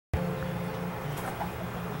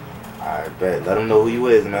I bet. Let them know who you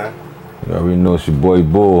is, man. You already know it's your boy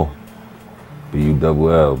Bull.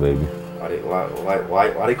 B-U-double-L, baby.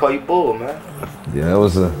 Why they call you Bull, man? Yeah, that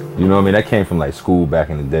was you know what I mean? That came from like school back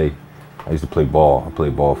in the day. I used to play ball. I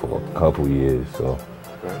played ball for a couple years, so.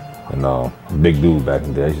 Okay. And big dude back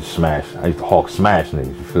in the day. I used to smash. I used to hawk smash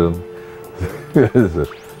niggas, you feel me?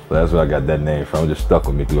 So that's where I got that name from. It just stuck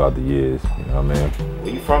with me throughout the years, you know what I mean?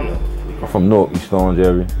 Where you from though? I'm from North East Orange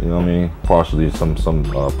area, you know what I mean? Partially, some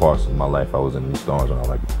parts of my life I was in East Orange when I was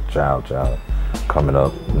like a child, coming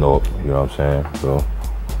up north, you know what I'm saying? So,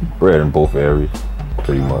 bred in both areas,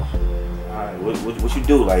 pretty much. Alright, what you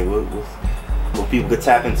do? Like, what people could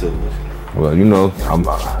tap into? Well, you know,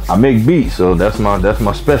 I make beats, so that's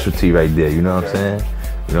my specialty right there, you know what I'm saying?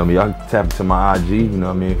 You know what I mean? Y'all can tap into my IG, you know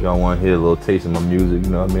what I mean? If y'all want to hear a little taste of my music,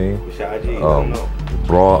 you know what I mean? What's your IG? I don't know.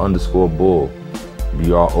 Broad_Bull.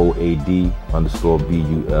 BROAD_BULL. You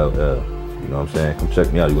know what I'm saying? Come check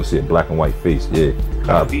me out. You're gonna see a black and white face. Yeah. What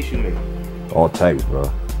kind of beats you make? All types, bro.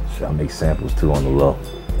 Shit, I make samples too on the low.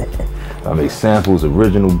 I make samples,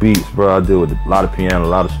 original beats, bro. I deal with a lot of piano, a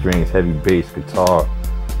lot of strings, heavy bass, guitar,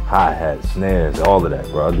 hi-hat, snares, all of that,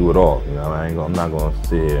 bro. I do it all. You know, I'm not gonna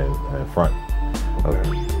sit here in front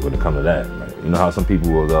when it comes to that. Like, you know how some people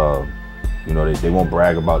will, you know, they won't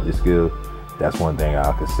brag about their skill. That's one thing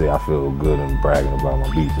I can say. I feel good in bragging about my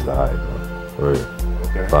beats. Is alright, bro. For real.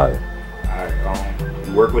 Okay. Fire. Alright.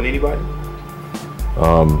 You work with anybody?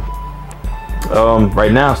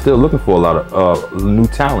 Right now, I'm still looking for a lot of new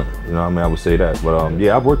talent. You know what I mean? I would say that. But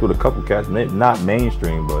yeah, I've worked with a couple cats, not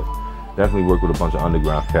mainstream, but definitely worked with a bunch of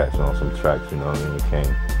underground cats on some tracks. You know what I mean? They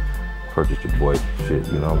came, purchased your boy shit.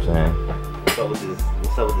 You know what I'm saying?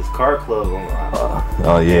 What's up with this car club?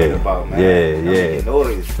 Oh yeah, about, man. Yeah.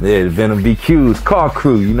 Noise. Yeah, the Venom BQ's car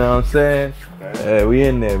crew. You know what I'm saying? Okay. Yeah, we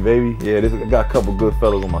in there, baby. Yeah, I got a couple good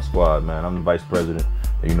fellas on my squad, man. I'm the vice president.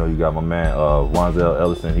 And, you know, you got my man Wanzel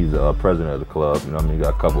Ellison. He's the president of the club. You know what I mean? You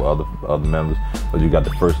got a couple other members, but you got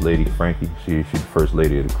the first lady, Frankie. She's the first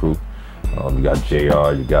lady of the crew. You got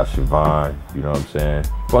JR. You got Siobhan. You know what I'm saying?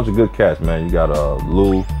 Bunch of good cats, man. You got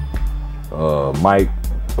Lou, Mike.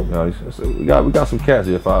 You know, we got some cats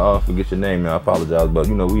here. If I forget your name, man, I apologize. But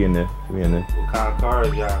you know, we in there. We in there. What kind of cars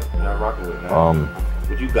y'all rocking with, man?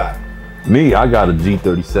 What you got? Me, I got a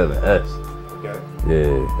G37S. Okay.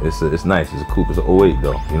 Yeah, it's nice. It's a coupe. It's an '08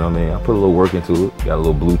 though. You know what I mean? I put a little work into it. Got a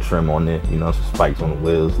little blue trim on there. You know, some spikes on the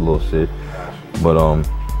wheels, a little shit. But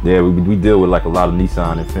yeah, we deal with like a lot of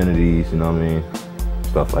Nissan Infinities. You know what I mean?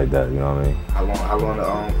 Stuff like that. You know what I mean? How long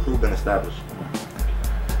the crew been established?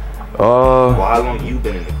 Well, how long you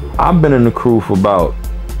been in the crew? I've been in the crew for about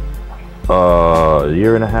a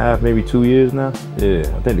year and a half, maybe 2 years now. Yeah,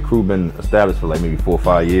 I think the crew been established for like maybe 4 or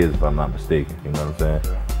 5 years, if I'm not mistaken. You know what I'm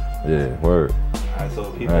saying? Yeah, word. Alright, so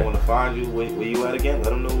if people want to find you, where you at again?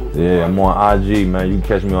 Let them know. Yeah, I'm on IG, man. You can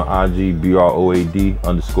catch me on IG, BROAD_BULL. You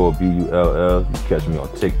can catch me on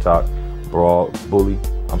TikTok, Bully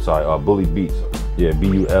Beatz. Yeah,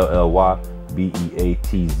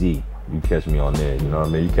 BULLYBEATZ. You can catch me on there, you know what I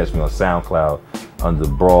mean? You can catch me on SoundCloud under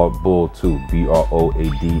Broad Bull 2, BROAD_BULL.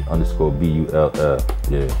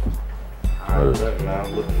 Yeah. Alright, man.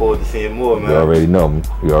 I'm looking forward to seeing more, man. You already know me.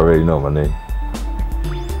 You already know my name.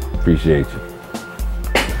 Appreciate you.